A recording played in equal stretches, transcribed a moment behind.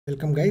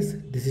Welcome guys,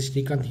 this is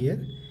Srikanth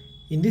here.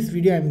 In this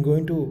video I am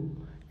going to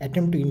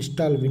attempt to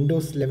install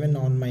Windows 11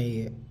 on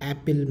my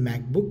Apple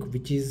MacBook,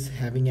 which is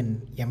having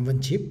an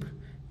M1 chip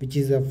which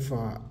is of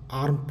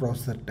ARM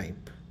processor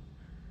type.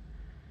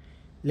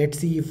 Let's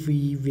see if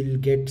we will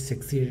get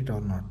succeeded or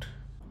not.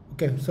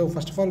 Okay, so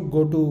first of all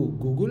go to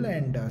Google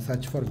and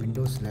search for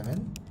Windows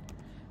 11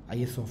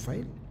 ISO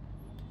file.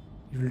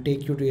 It will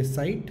take you to a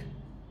site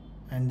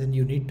and then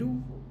you need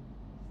to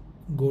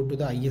go to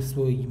the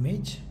ISO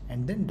image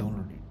and then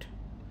download it.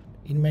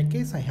 In my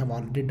case I have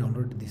already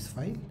downloaded this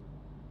file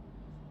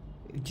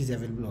which is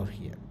available over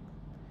here,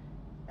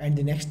 and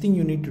the next thing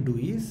you need to do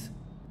is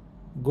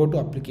go to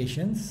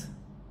applications,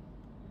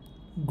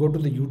 go to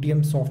the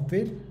UTM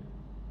software.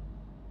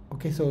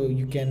 Okay, so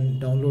you can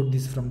download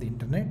this from the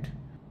internet.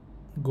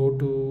 Go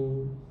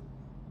to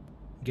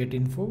get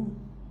info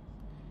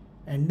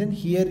and then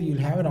here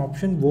you'll have an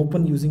option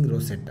open using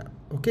Rosetta.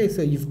 Okay,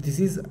 so if this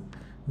is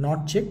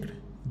not checked,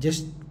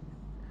 just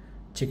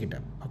check it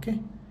up. Okay,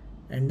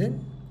 and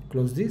then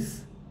close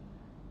this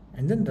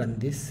and then run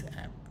this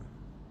app.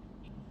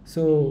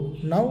 So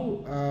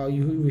now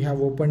we have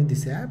opened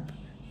this app.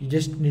 You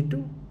just need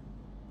to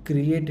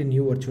create a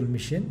new virtual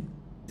machine.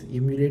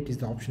 Emulate is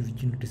the option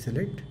which you need to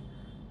select.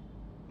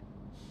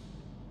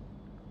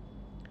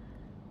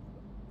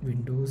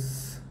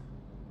 Windows,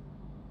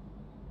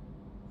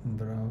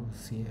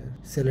 browse here,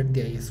 select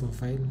the ISO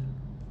file,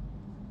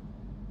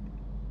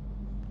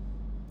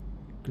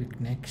 click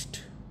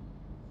next,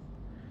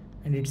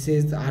 and it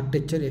says the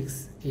architecture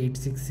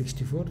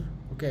X64.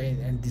 Okay,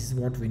 and this is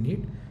what we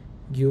need.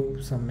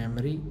 Give some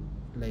memory,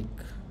 like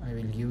I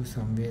will give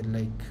somewhere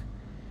like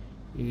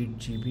 8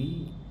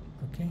 GB.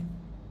 Okay,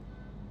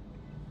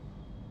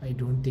 I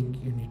don't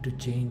think you need to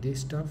change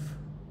this stuff.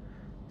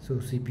 So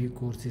CPU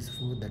cores is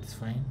 4, that's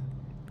fine.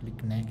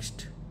 Click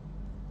next.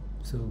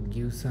 So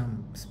give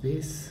some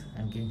space,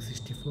 I'm giving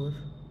 64.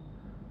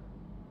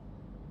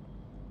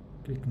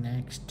 Click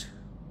next.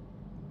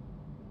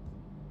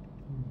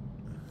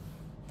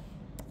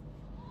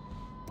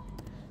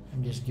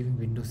 I'm just giving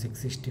Windows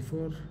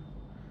X64.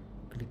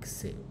 Click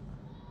save.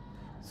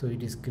 So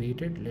it is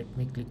created. Let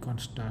me click on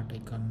start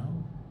icon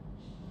now.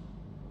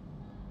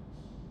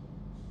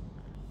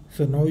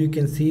 So now you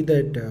can see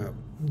that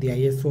the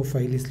ISO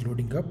file is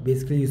loading up.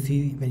 Basically you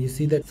see, when you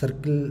see that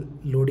circle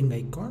loading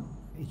icon,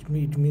 it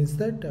means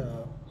that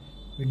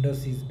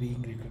Windows is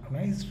being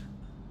recognized.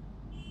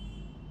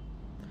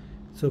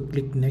 So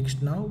click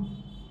next now.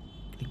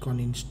 Click on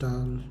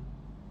install.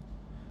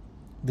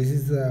 This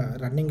is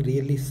running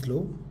really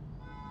slow.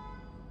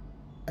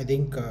 I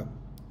think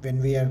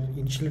when we are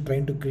initially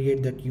trying to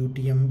create that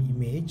UTM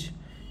image,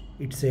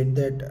 it said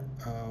that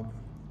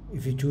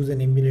if you choose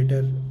an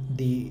emulator,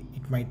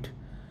 it might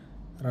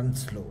run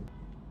slow.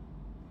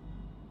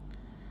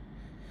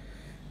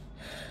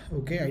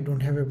 Okay, I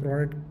don't have a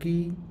product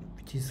key,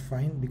 which is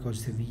fine because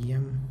it's a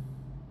VM.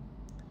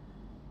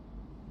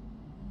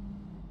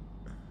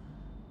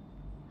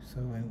 So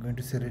I'm going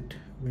to select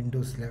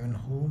Windows 11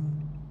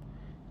 Home.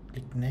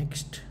 Click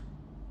next.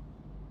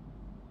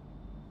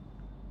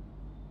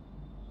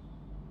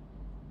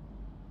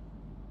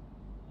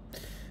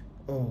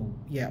 Oh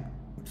yeah,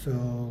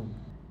 so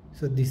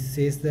this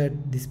says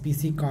that this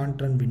PC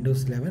can't run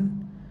Windows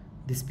 11.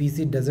 This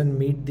PC doesn't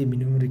meet the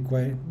minimum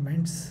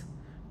requirements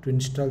to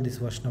install this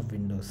version of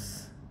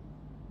Windows.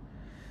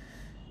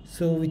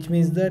 So which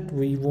means that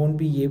we won't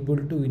be able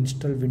to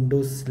install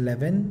Windows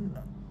 11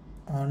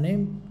 on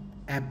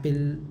a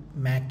Apple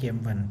Mac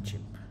M1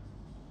 chip.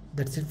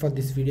 That's it for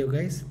this video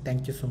guys.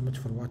 Thank you so much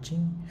for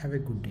watching. Have a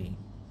good day.